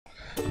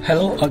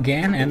Hello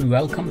again and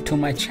welcome to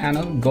my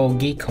channel Go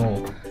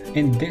Geeko.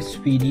 In this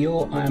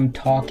video I am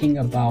talking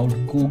about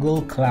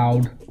Google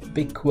Cloud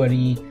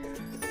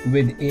BigQuery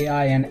with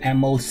AI and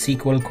ML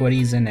SQL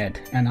queries in it,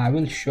 and I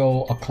will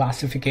show a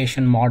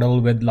classification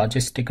model with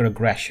logistic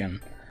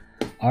regression.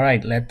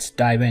 Alright, let's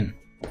dive in.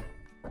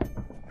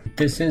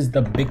 This is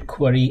the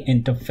BigQuery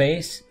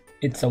interface.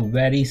 It's a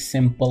very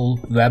simple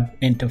web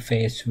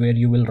interface where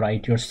you will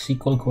write your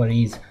SQL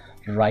queries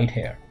right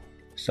here.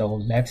 So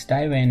let's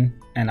dive in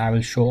and I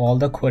will show all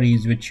the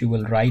queries which you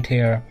will write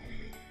here,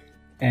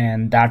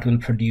 and that will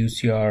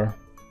produce your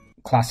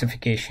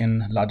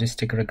classification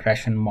logistic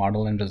regression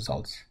model and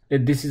results.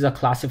 This is a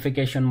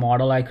classification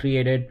model I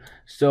created.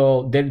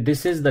 So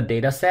this is the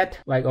data set.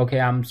 Like, okay,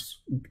 I'm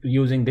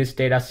using this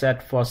data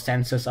set for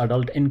census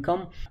adult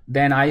income.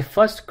 Then I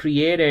first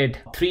created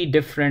 3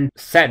 different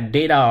set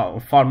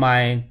data for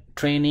my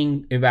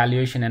training,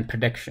 evaluation, and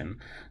prediction.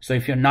 So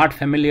if you're not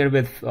familiar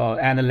with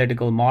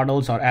analytical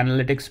models or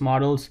analytics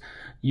models,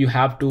 you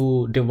have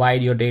to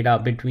divide your data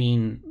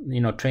between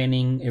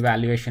training,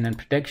 evaluation, and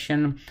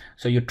prediction.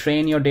 So you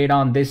train your data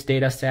on this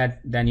data set,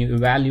 then you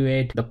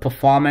evaluate the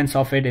performance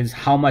of it, is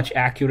how much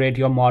accurate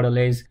your model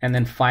is, and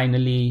then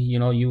finally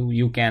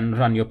you can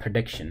run your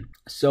prediction.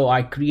 So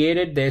I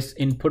created this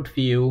input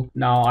view.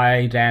 Now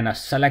I ran a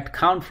select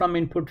count from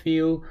input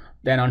view.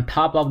 Then on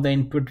top of the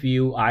input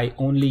view, I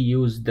only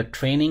use the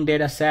training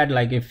data set.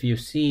 Like if you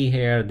see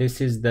here,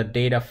 this is the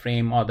data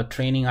frame or the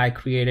training I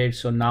created.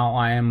 So now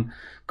I am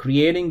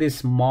creating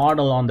this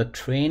model on the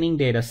training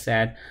data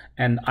set,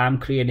 and I'm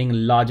creating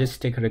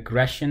logistic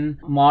regression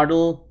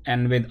model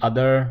and with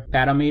other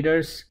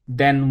parameters.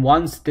 Then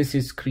once this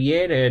is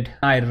created,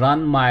 I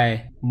run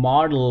my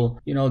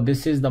model.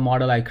 This is the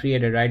model I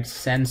created, right?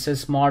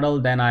 Census model.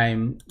 Then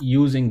I'm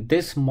using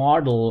this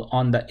model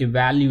on the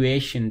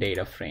evaluation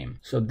data frame.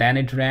 So then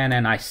it ran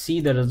and I see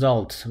the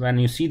results. When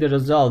you see the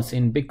results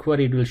in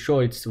BigQuery, it will show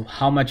it's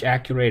how much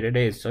accurate it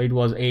is. So it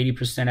was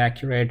 80%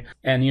 accurate,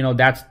 and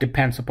that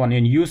depends upon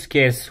your use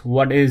case,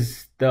 what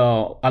is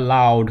the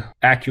allowed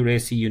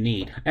accuracy you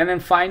need. And then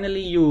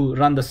finally you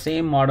run the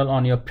same model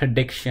on your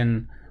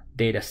prediction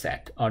data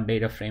set or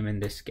data frame in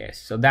this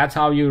case. So that's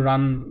how you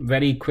run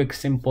very quick,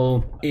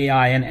 simple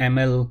AI and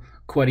ML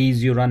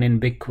queries you run in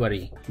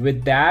BigQuery.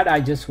 With that, I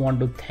just want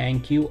to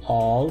thank you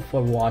all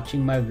for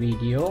watching my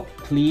video.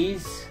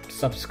 Please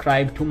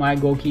subscribe to my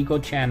Go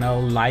Geeko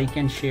channel, like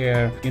and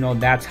share.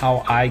 That's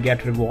how I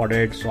get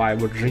rewarded. So I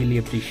would really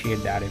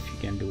appreciate that if you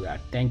can do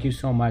that. Thank you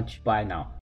so much. Bye now.